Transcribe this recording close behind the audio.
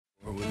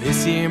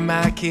This year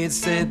my kids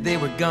said they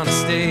were gonna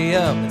stay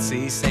up and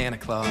see Santa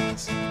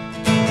Claus.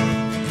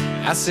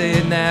 I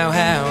said, now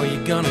how are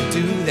you gonna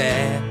do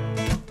that?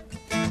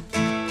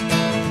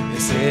 They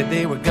said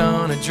they were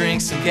gonna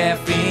drink some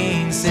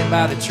caffeine, sit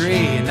by the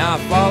tree and not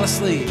fall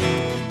asleep.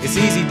 It's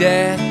easy,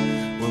 Dad,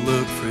 we'll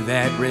look for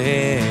that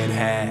red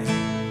hat.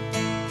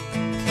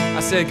 I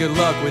said, good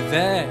luck with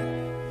that.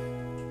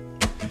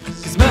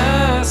 'Cause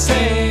my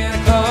Santa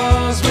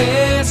Claus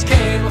wears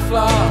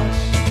camouflage,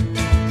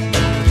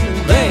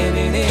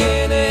 blending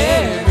in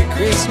every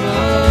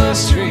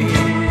Christmas tree.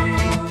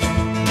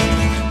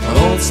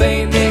 Old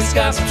Saint Nick's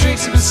got some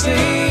tricks up his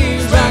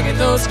sleeves, rocking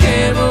those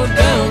camo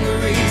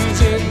dungarees. He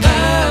said,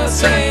 my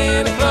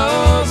Santa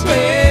Claus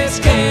wears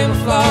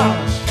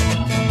camouflage.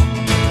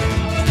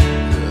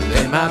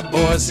 Then my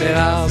boy said,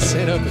 I'll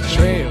set up a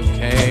trail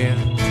cam.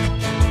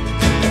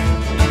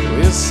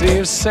 We'll see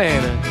if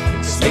Santa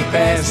can sneak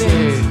past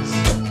this.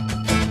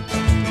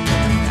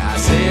 I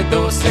said,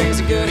 those things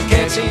are good at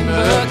catching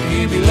buck.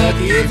 You'd be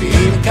lucky if you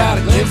even caught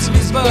a glimpse of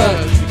his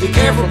butt. Be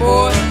careful,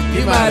 boy,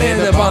 you might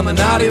end up on the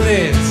naughty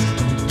list.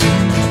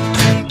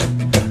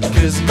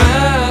 'Cause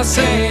my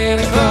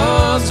Santa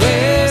Claus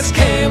wears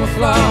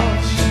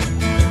camouflage,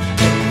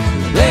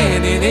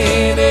 blending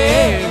in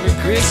every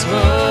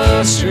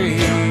Christmas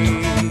tree.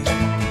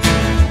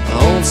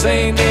 Old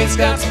Saint Nick's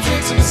got some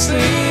tricks up his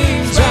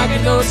sleeves,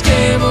 rocking those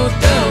camo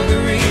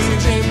dungarees. He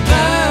said,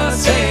 my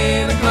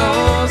Santa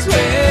Claus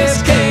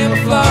wears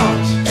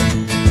camouflage.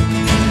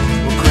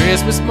 Well,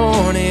 Christmas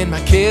morning,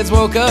 my kids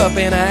woke up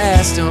and I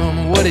asked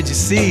them, what did you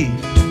see?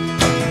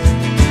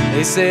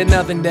 They said,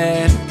 nothing,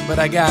 Dad, but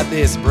I got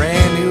this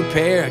brand new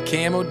pair of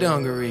camo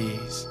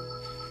dungarees.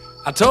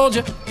 I told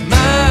you,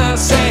 my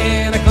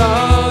Santa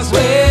Claus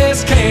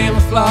wears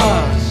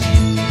camouflage,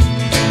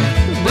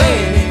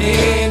 blending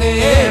in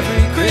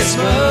every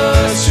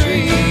Christmas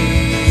tree.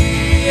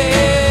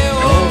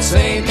 Yeah, old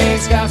Saint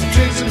Nick's got some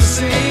tricks up his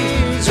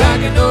sleeves,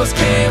 rocking those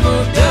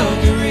camo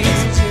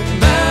dungarees.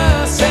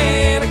 My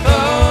Santa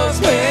Claus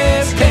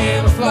wears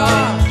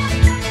camouflage.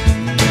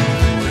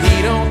 Well,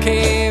 he don't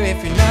care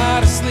if you're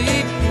not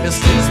asleep, he'll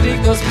still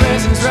stick those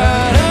presents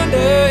right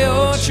under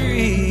your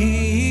tree.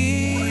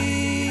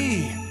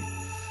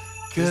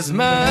 'Cause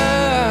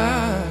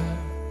my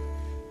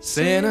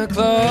Santa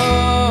Claus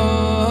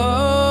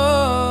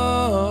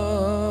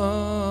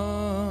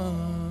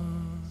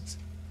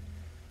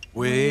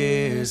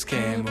wears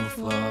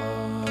camouflage.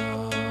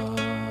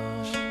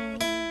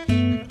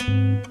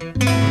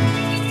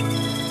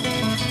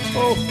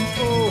 Oh,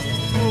 oh,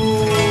 oh.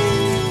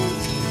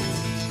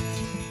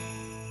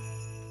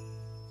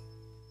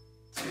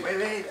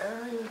 Wait.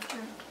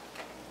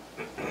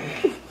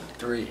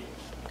 3.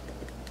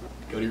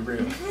 Go to your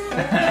room.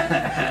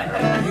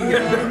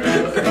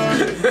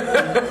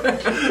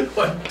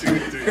 1, 2,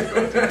 3.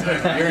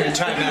 You're in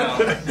timeout.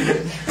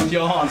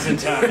 Johan's in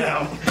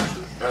timeout.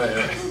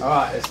 All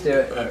right, let's do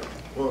it. All right.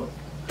 1,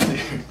 2,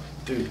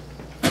 3.